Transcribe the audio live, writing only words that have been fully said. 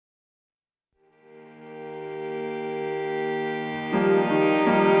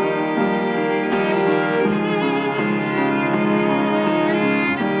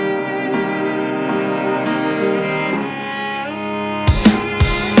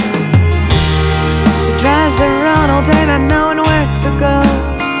all day not knowing where to go.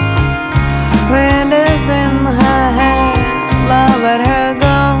 Wind is in her hair, love let her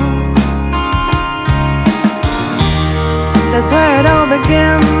go. That's where it all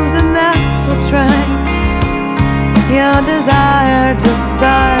begins, and that's what's right. Your desire to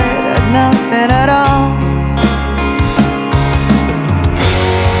start at nothing at all.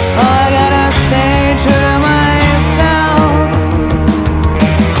 Oh, I gotta stay true to myself.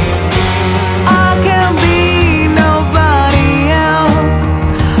 I can't be nobody else.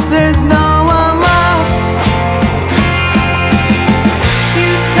 There's no one left.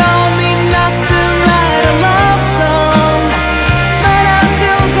 You told me not to write a love song, but I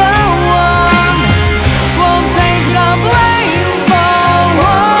still go on. Won't take the blame for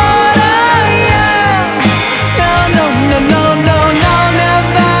what I am. No, no, no, no, no, no,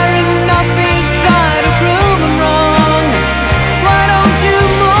 never enough. You try to prove I'm wrong. Why don't you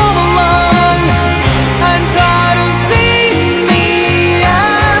move along and try to see me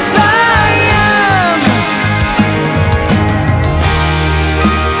as I am?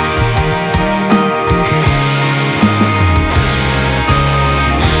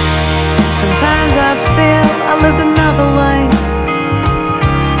 Sometimes I feel I lived another life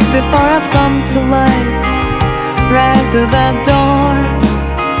before I've come to life, right through that door.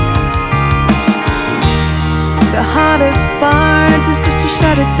 The hardest part is just to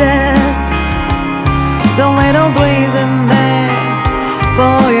shut it dead. Don't let old ways in there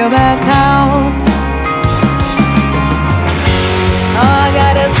pull you back out. I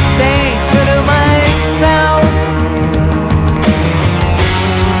gotta stay true to myself.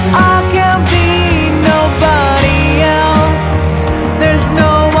 I can't be nobody else. There's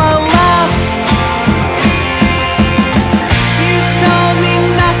no one left. You told me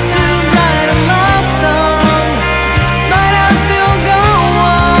not to write a love song, but I still go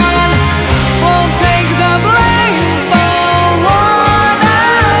on. Won't take the blame for what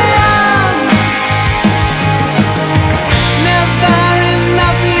I am. Never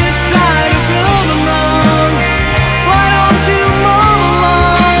enough. You try to prove I'm wrong. Why don't you move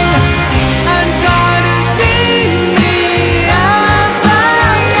along and try to see me as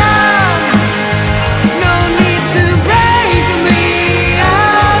I am? No need to break me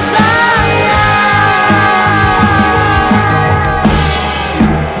as I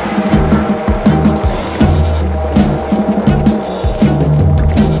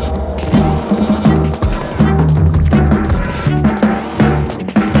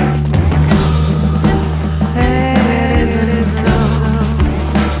Say it isn't so.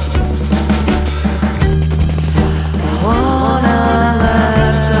 I wanna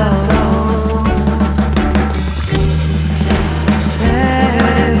let go. Say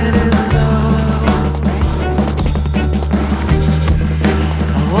it isn't so.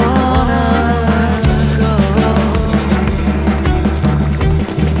 I wanna let go.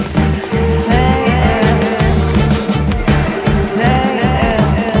 Say it. Say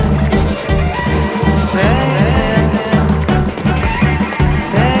it. Say it.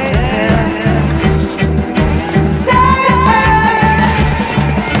 Say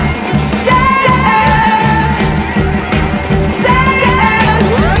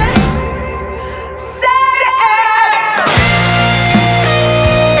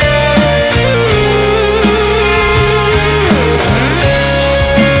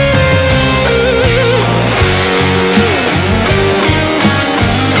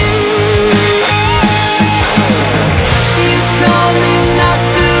You told me not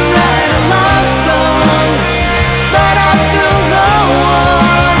to write a love song, but I still go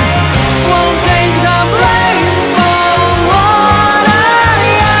on. Won't take the blame for what I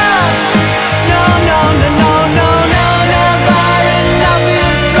am. No, no, no, no, no, no, never enough. You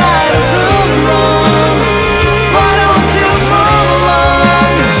try to prove I'm wrong. Why don't you move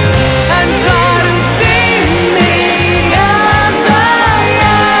along and try to see me as I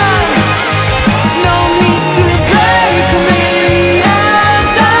am? No need to break me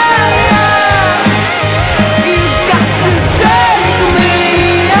as I am. You got to take me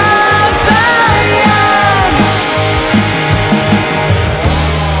as I am.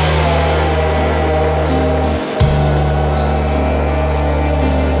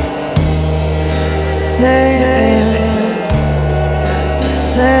 Say it.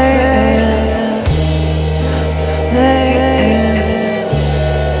 Say it. Say it.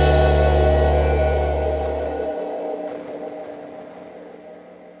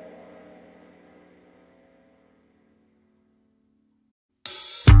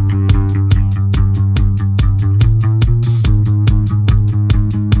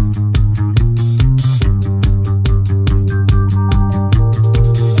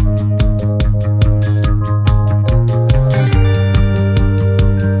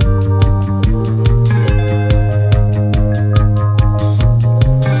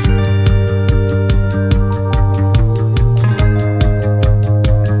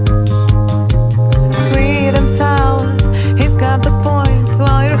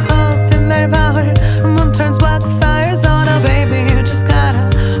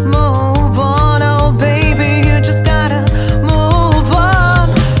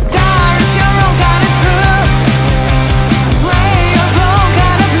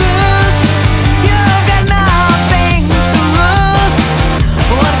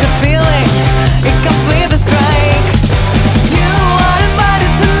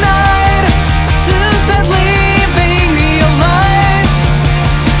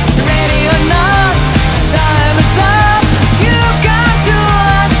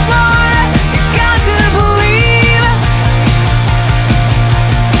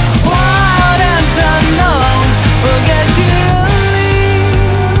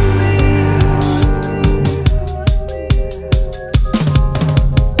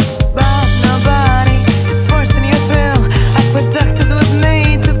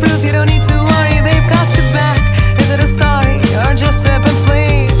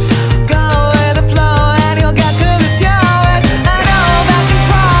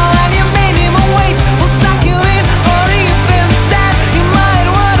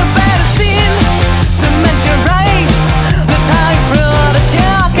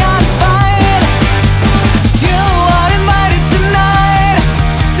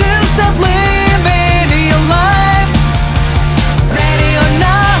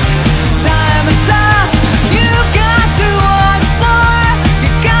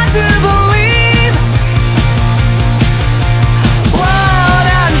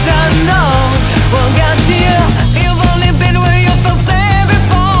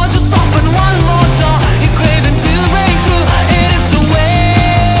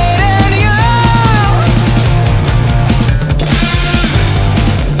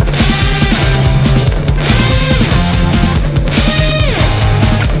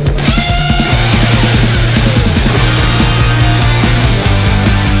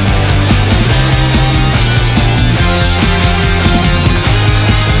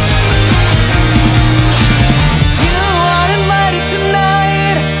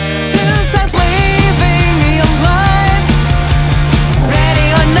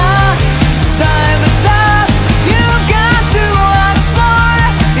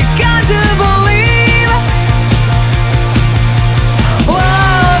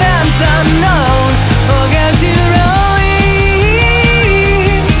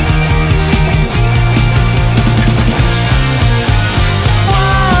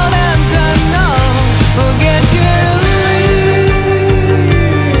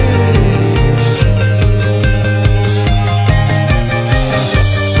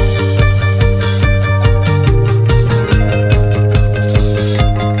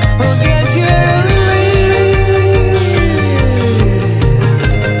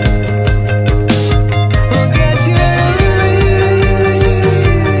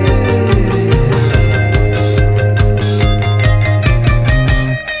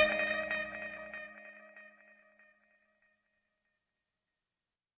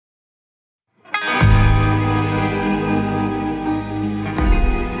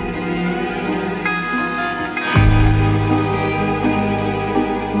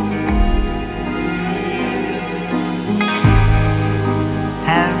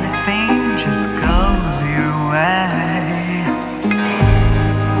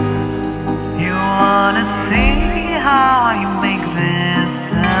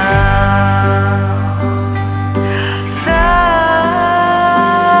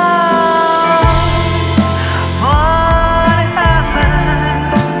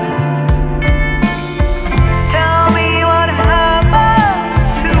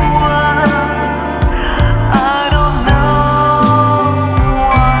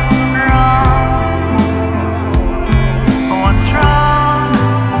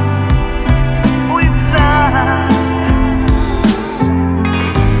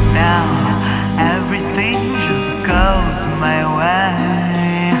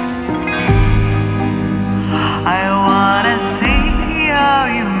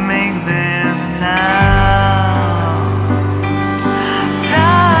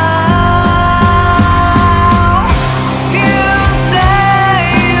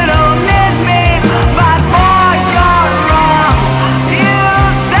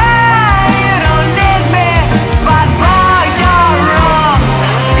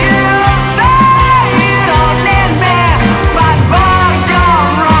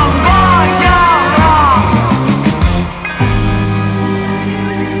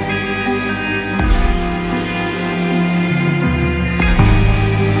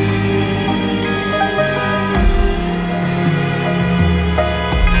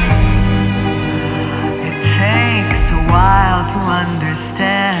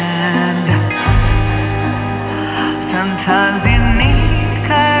 understand. Sometimes you need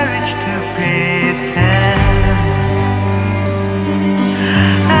courage to pretend.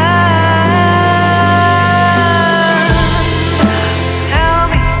 Tell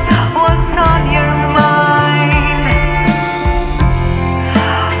me what's on your mind.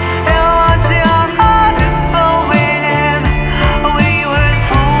 Spill what your heart is full with. We were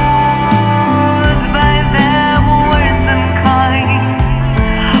fooled by them words unkind.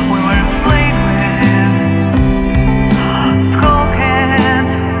 We were played with,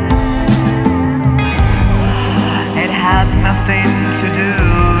 skulked. It has nothing to do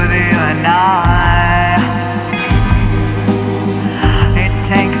with you and I. It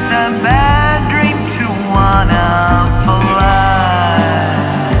takes a bad dream to wanna fly.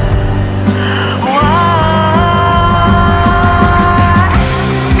 Why?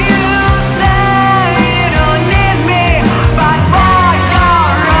 You say you don't need me, but boy,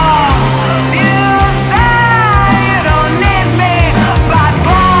 you're wrong. You say you don't need me, but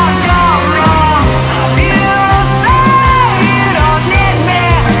boy, you're wrong. You say you don't need me,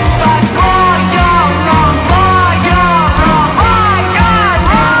 but boy, you're wrong. Boy, you're wrong. Boy, you're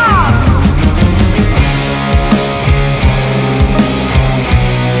wrong.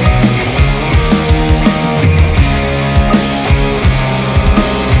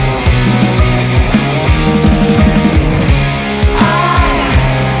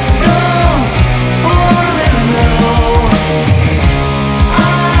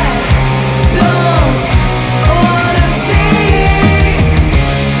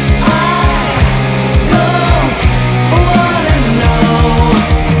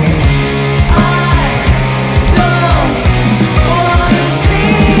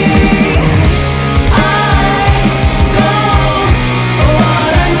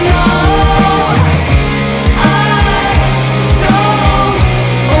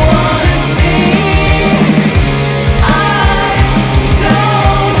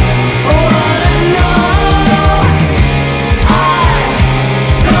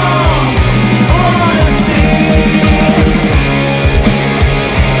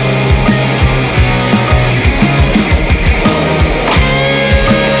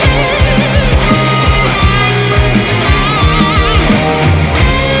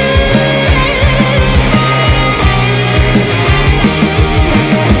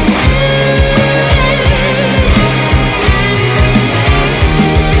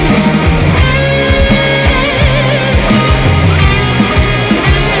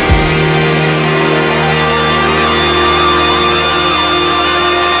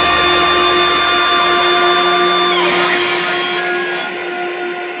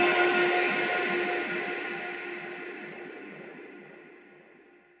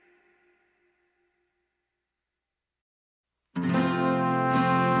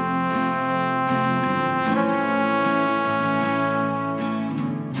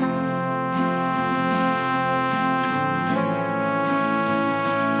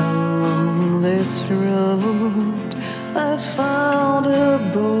 Along this road, I found a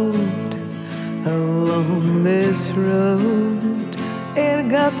boat. Along this road, it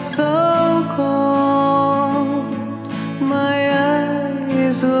got so cold. My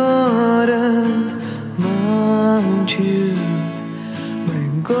eyes wouldn't mount you. My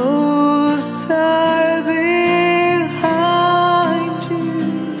ghosts are behind you.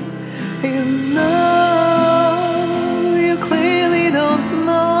 You know, you clearly don't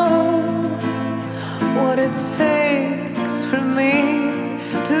know what it takes for me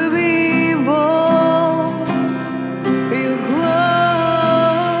to be bold. You glow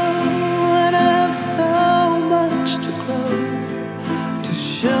and I have so much to grow to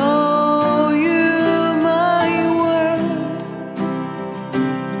show you my world.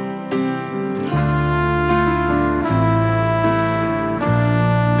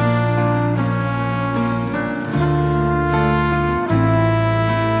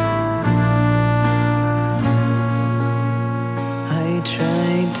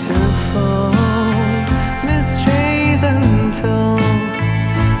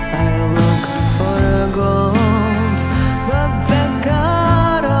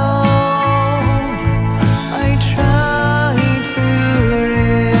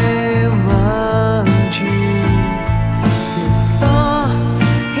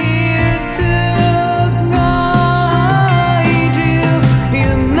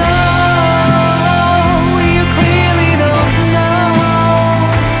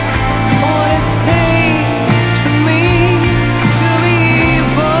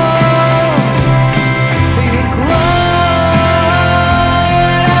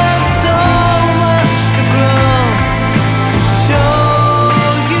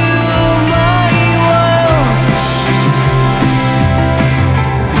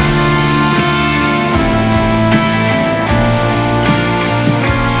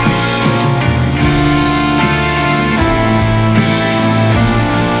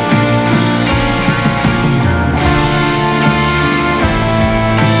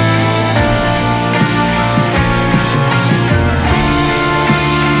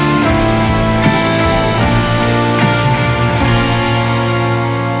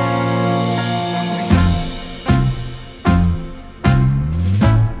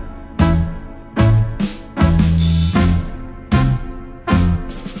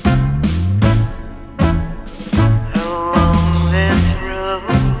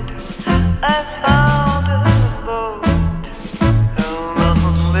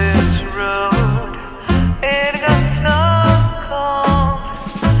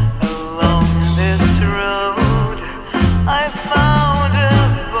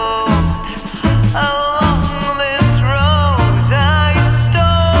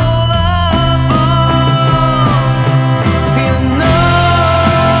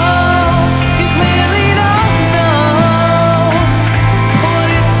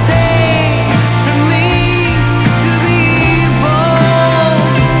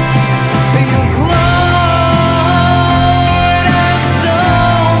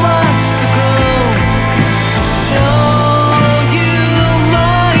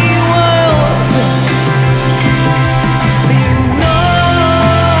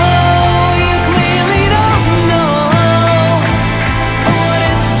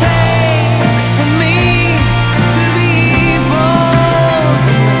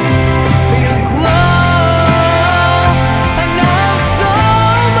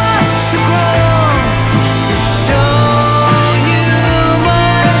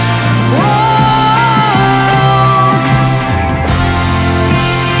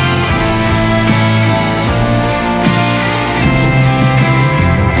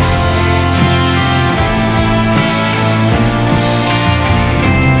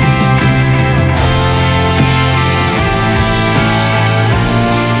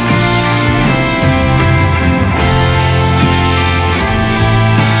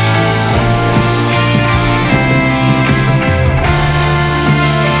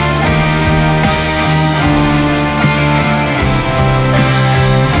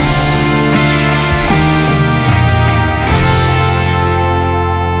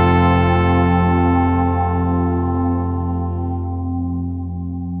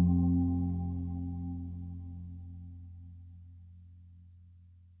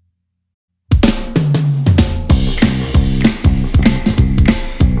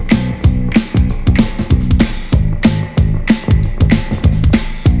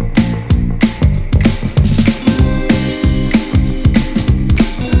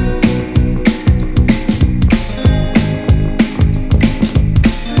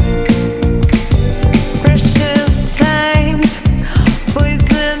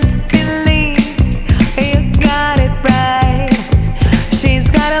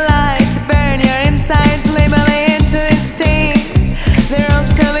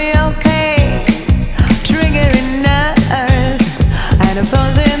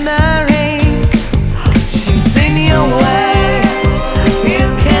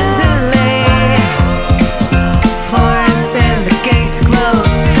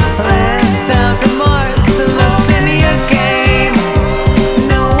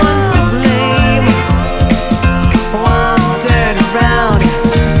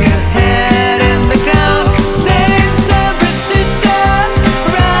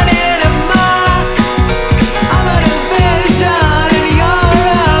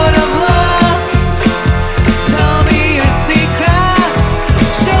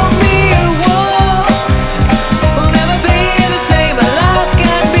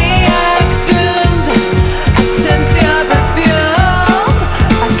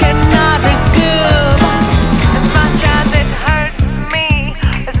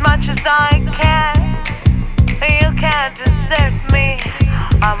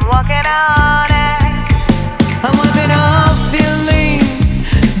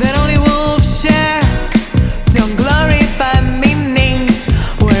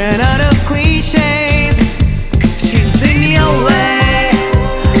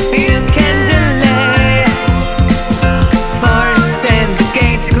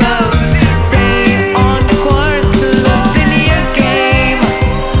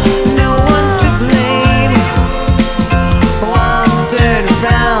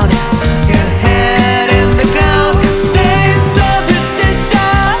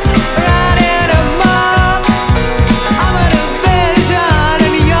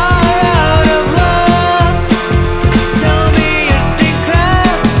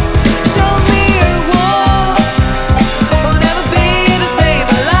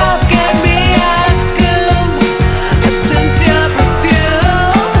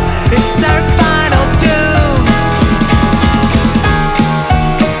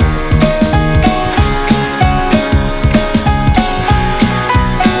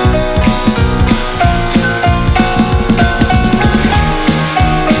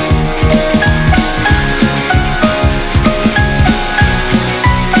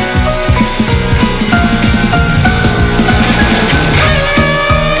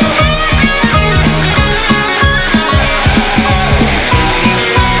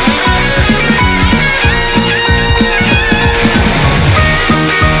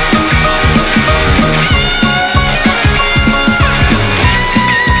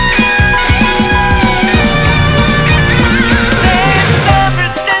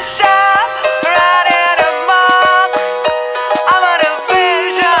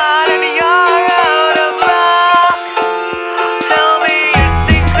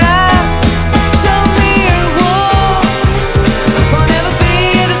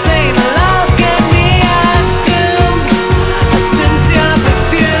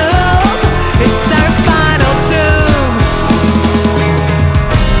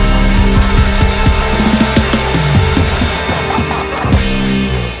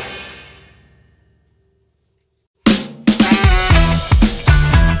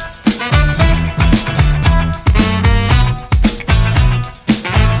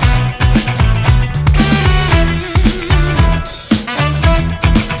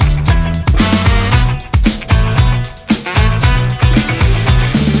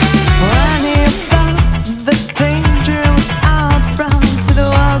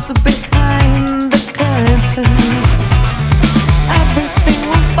 also behind the curtains. Everything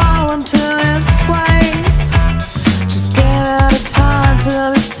will fall into its place. Just give it a time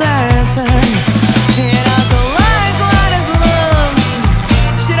to be certain. He doesn't like when it blooms.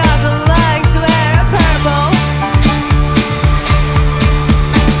 She doesn't like to wear purple.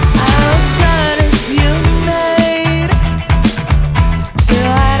 Outside is unite to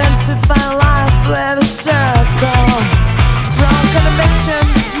identify life with a circle. Wrong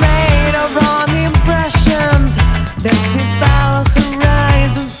convictions made of wrong impressions. That he follow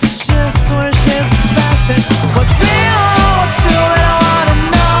horizons to just worship fashion. What's real, what's true, I don't wanna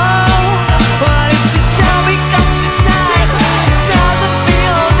know. What if the show becomes too tight? It doesn't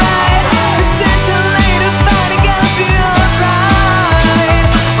feel right. It's too late to find against your pride.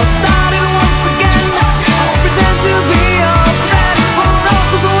 I'll start it once again. I'll pretend to be your friend. Who knows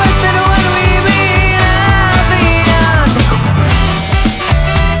who's with it when we meet at the end?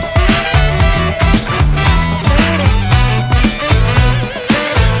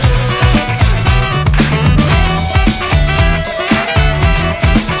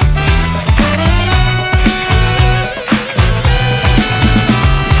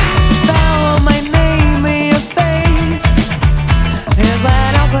 Spell my name in your face. Is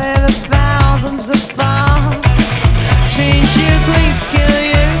light up with thousands of thoughts. Change your place, kill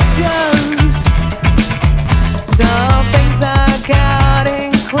your ghosts. So things are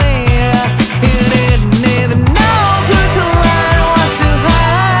getting clear. You didn't even know who to learn or what to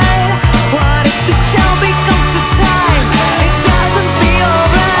hide. What if the show becomes too tight? It doesn't feel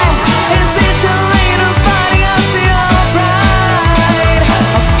right. Is it too late to fight against your pride?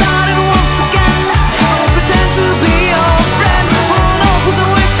 I'll start it once again. I'll pretend to be your friend. Who knows who's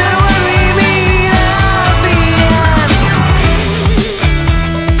with it when we meet at the end?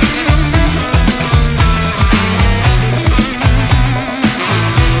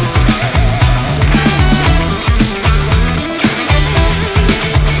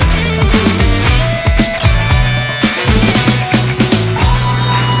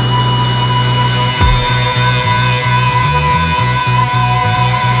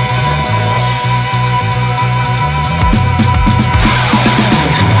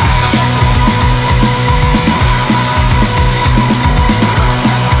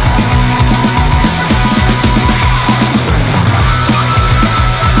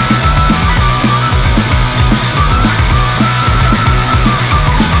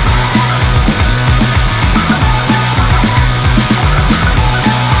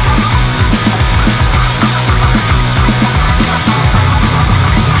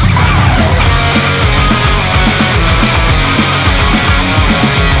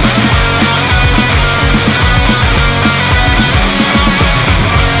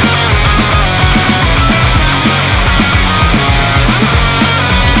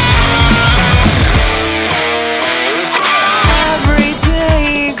 Every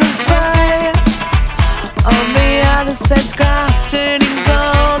day goes by. On the other side's grass turning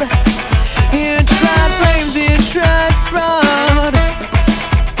gold. You tried flames, you tried fraud.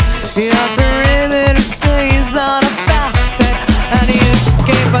 Your perimeter stays unaffected, and you just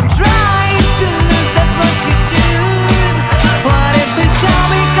keep on trying to lose. That's what you choose. What if the show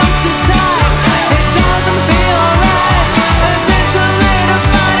becomes too tight? It doesn't feel right. Is it too late to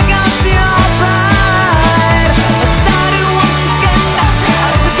fight against your pride? Let's start it once again.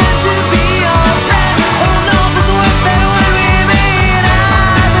 I'll pretend to be your friend. Who knows who's with it when we meet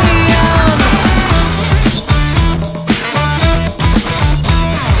at the end?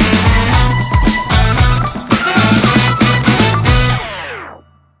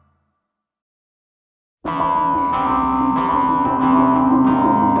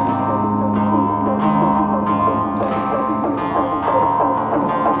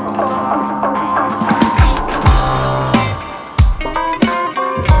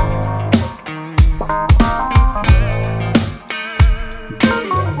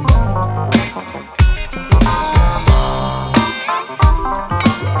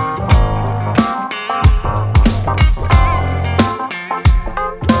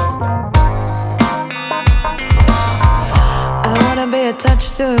 I wanna be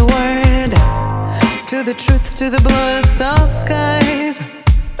attached to a word, to the truth, to the bluest of skies.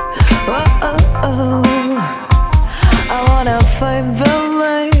 Oh, oh, oh. I wanna find the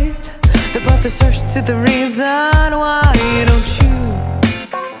light, the path to search to the reason why don't you?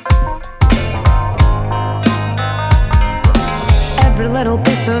 Every little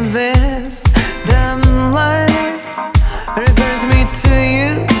piece of this damn life refers me to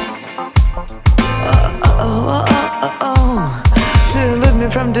you. To elude me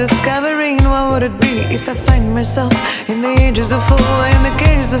from discovering what would it be if I find myself in the ages of fool, in the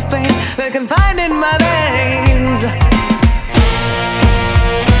cages tears of pain that can find in my veins.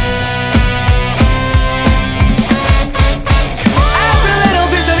 Every little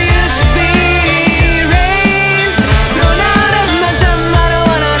piece of you should be raised, thrown out of my gem. I don't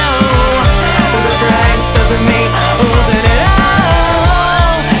wanna know the price of the me losing it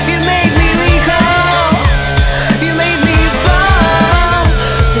all. You made me weak, oh, you made me fall.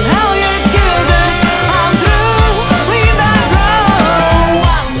 To hell your excuses, I'm through. Leave that road.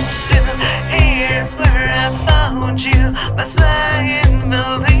 Here's where I found you. By slaying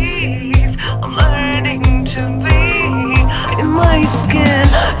belief, I'm learning to be in my skin.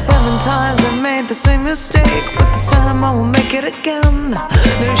 7 times I made the same mistake, but this time I will make it again.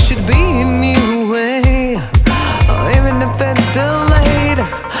 There should be a new way, even if it's delayed.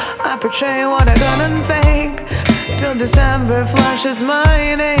 I portray what I couldn't fake, till December flashes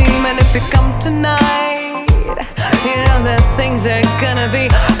my name. And if you come tonight, you know that things are gonna be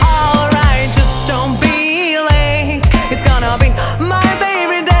alright. Just don't be late, it's gonna be my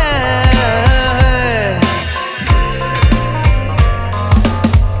favorite day.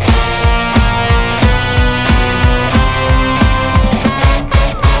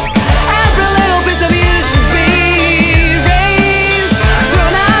 Every little piece of you should be raised,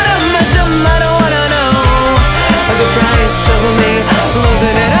 thrown out of my gem. I don't wanna know the price of me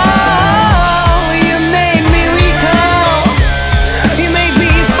losing it all. You made me weak, oh, you made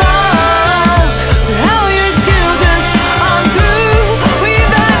me fall. To hell your excuses, I'm through with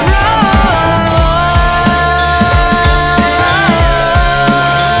that road.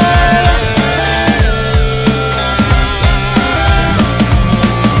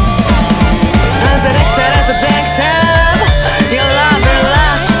 As addicted as addicted, your lover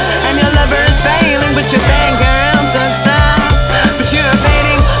left and your lover is failing, but you think you're unsuccess. But you're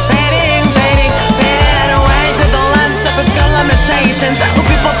fading, fading, fading, fading away to the lands of obscure limitations. Will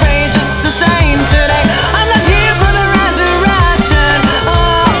people pray just the same today? I'm not here for the resurrection. Oh,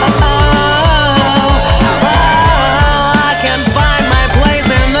 oh, oh, oh. I can't find my place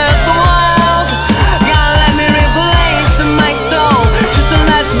in this world. God, let me replace my soul. Just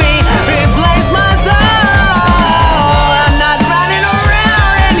let me replace my soul. I'm not running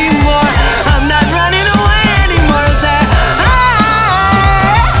around anymore. I'm not running away anymore. Say, oh,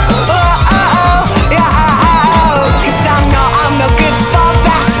 oh, oh, yeah, oh, 'cause I'm no good for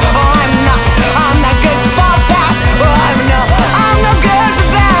that. Oh, I'm not good for that. Oh, I'm no good for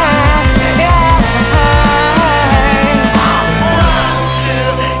that. Yeah. 1,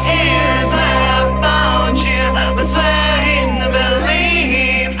 2, here's where I found you. But sweating the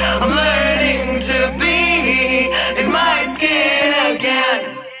belief, I'm learning to be in my skin again.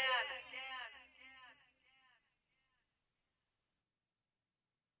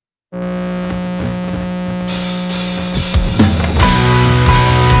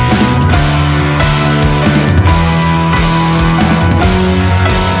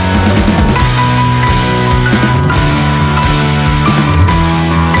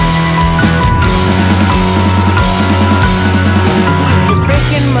 You're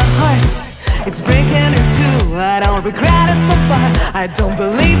breaking my heart, it's breaking in two. I don't regret it so far, I don't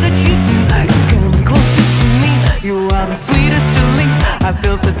believe that you do. You're coming closer to me, you are my sweetest relief. I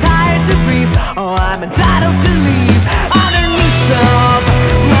feel so tired to breathe, oh, I'm entitled to leave. Underneath of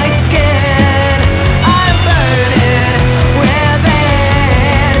my skin, I'm burning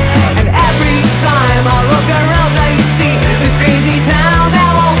within. And every time I look around, I see this crazy town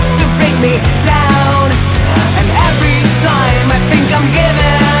that wants to break me down. And every time I think I'm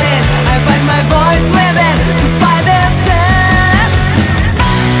giving in, I find my voice within to fight this in.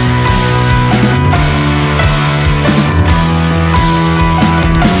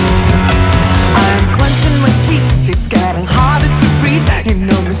 I'm clenching my teeth, it's getting harder to breathe. Ain't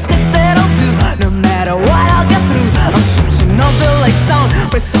no mistakes that I'll do, no matter what I'll get through. I'm switching all the lights on,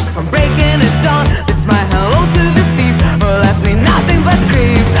 myself from breaking it down. That's my hello to the thief, who left me nothing but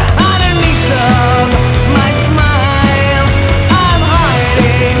grief. Underneath of my smile, I'm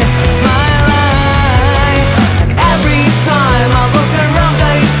hiding my life. And every time I look around,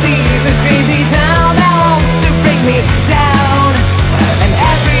 I see this crazy town that wants to break me down. And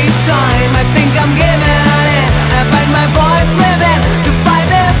every time I think I'm giving in, I find my voice within to fight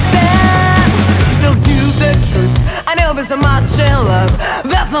this in. Still you the truth, I know there's so much in love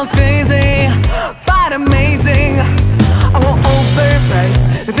that sounds crazy, but amazing. I won't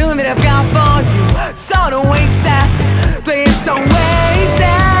overprice the feeling that I've got for you, so don't waste that. Please don't waste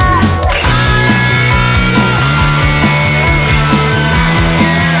that.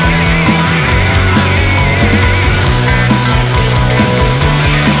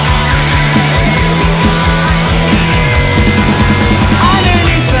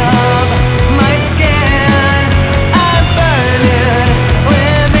 Underneath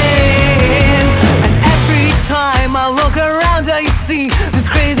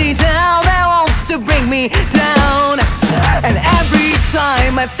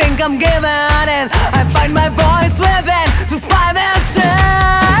I think I'm giving in. I find my voice within to find answer.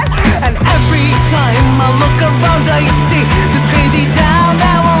 And every time I look around, I see this crazy town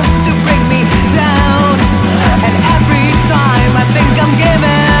that wants to bring me down. And every time I think I'm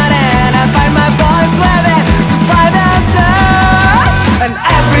giving in, I find my voice within to find answer. And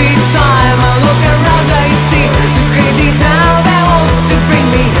every time I look around, I see this crazy town that wants to bring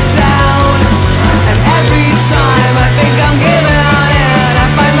me down. And every time I think I'm giving in, I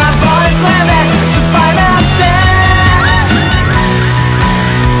find my voice within to find answer.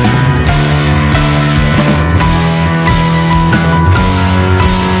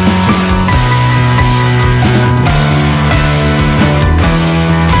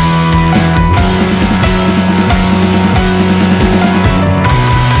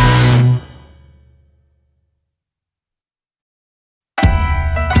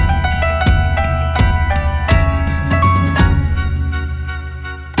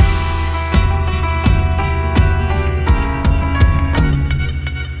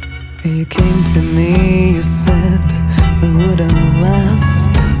 You came to me, you said we wouldn't last.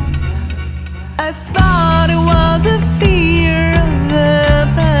 I thought it was a fear of the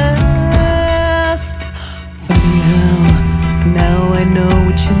past. Funny how now I know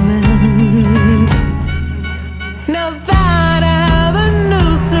what you meant. Now that I have a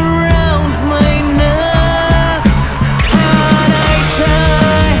noose around my neck, and I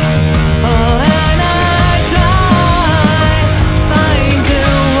try, oh and I try, find a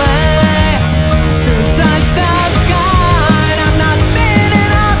way to touch the sky. And I'm not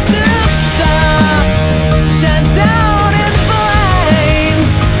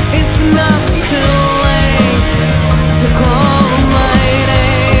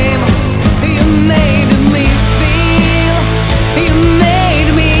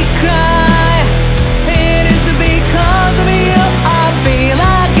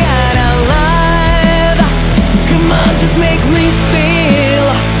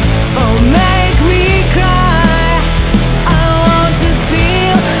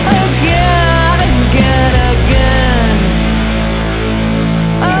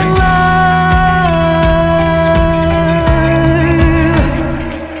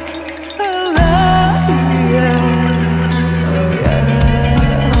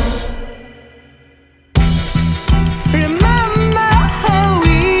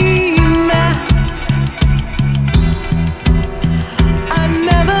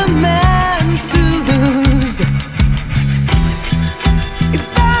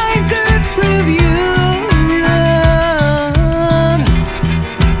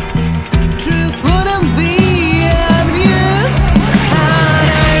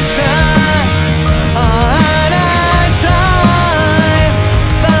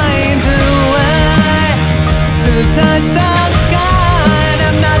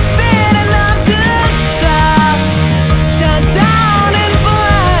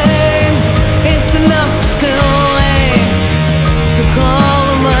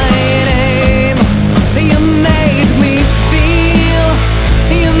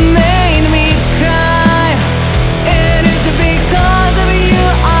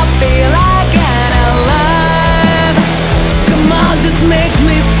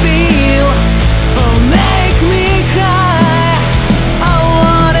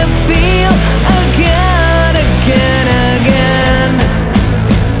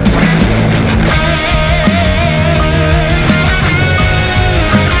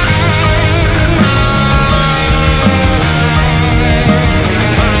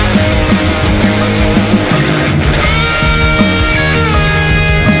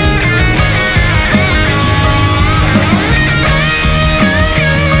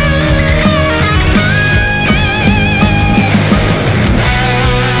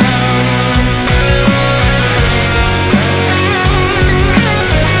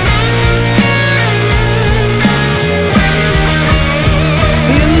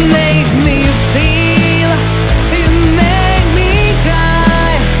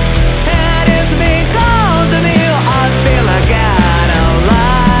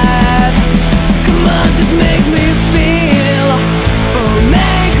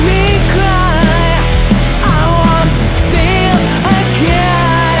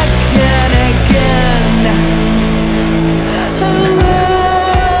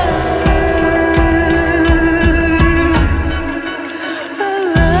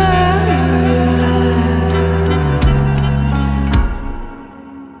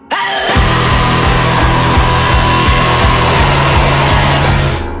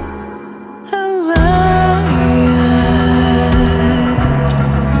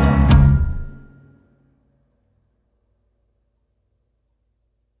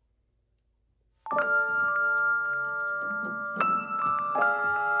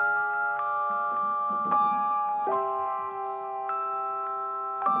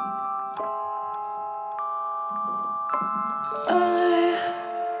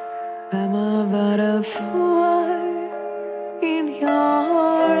I'm a butterfly in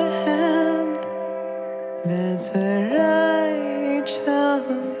your hand. That's where I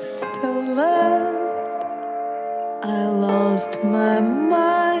chose to land. I lost my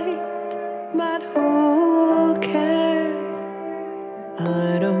mind, but who cares?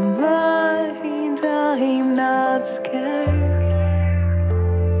 I don't mind, I'm not scared.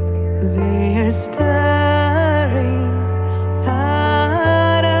 They're staring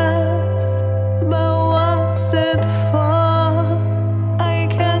at us, but what's it for? I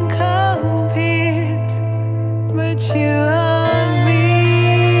can compete, but you and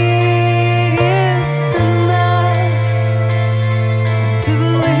me, it's enough to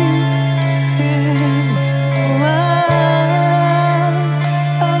believe in love.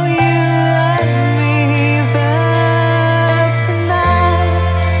 Oh, you and me, that's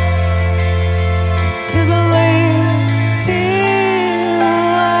enough.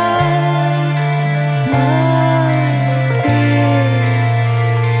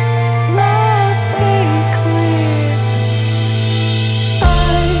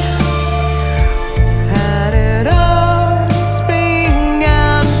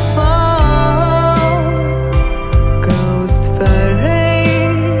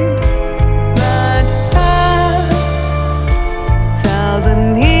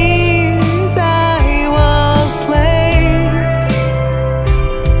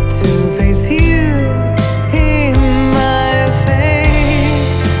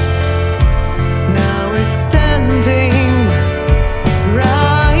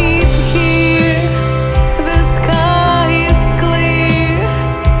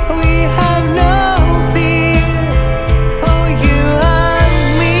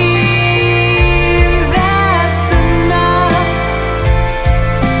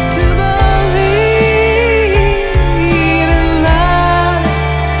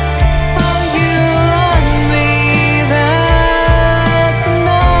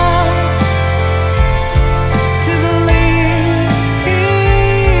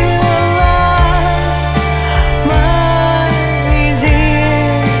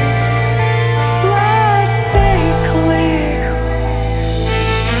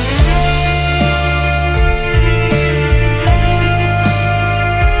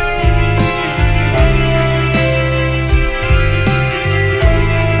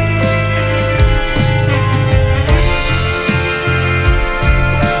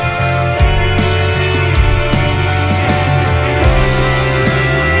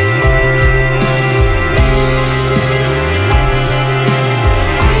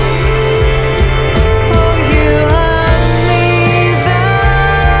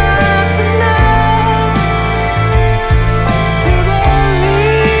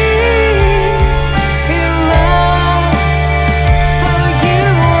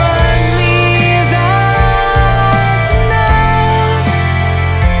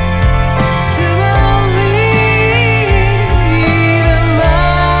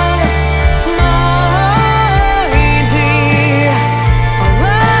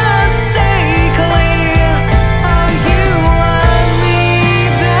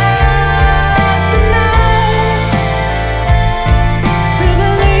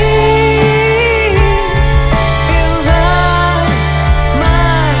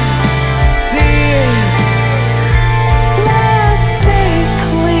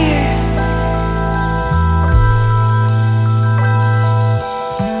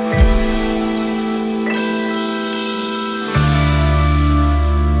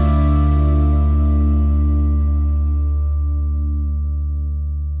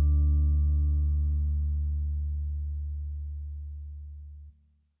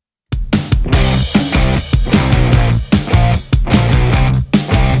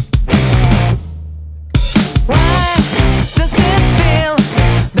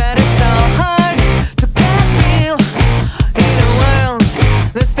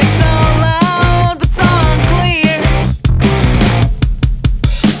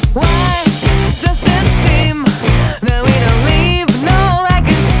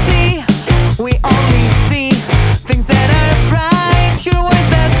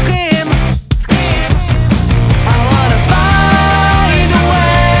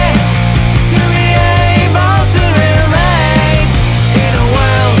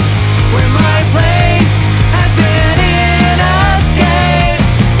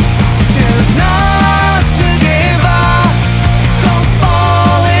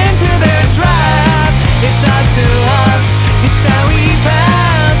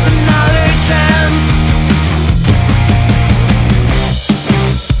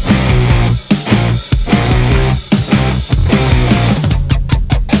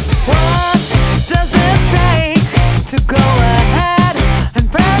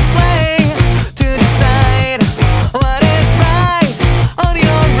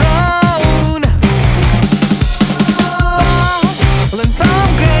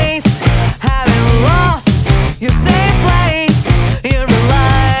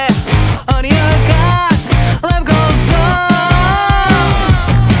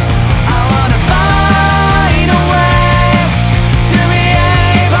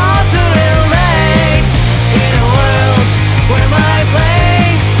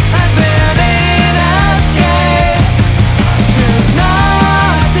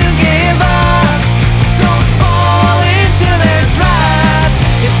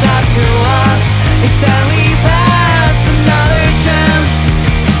 each time we pass another chance.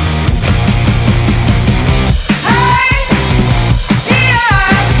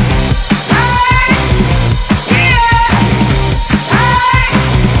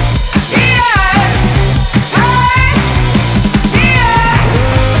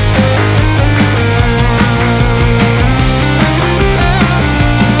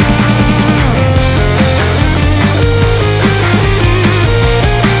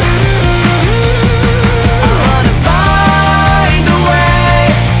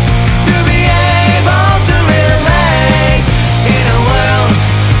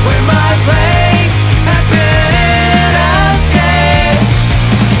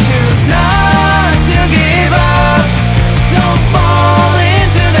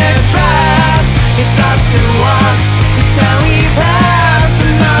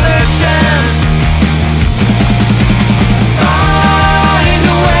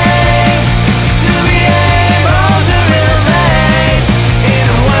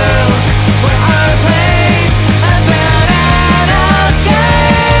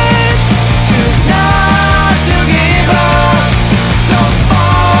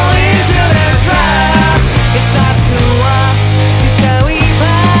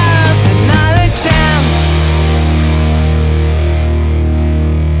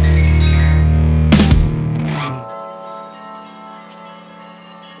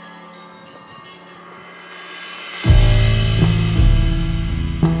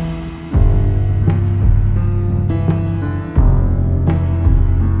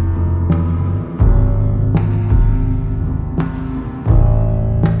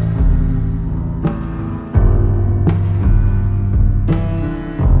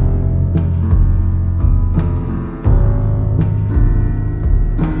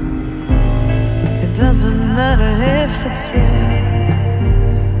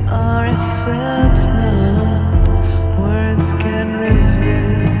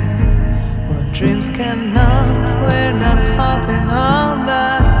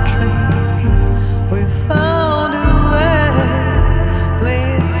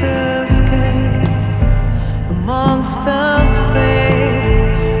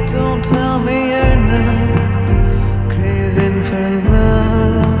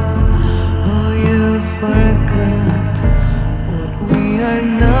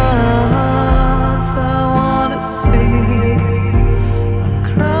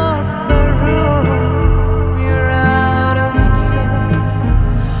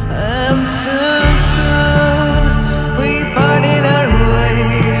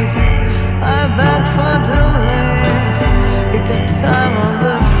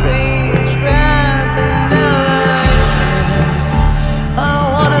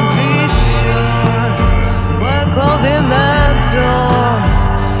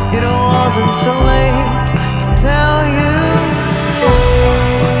 Wasn't too late.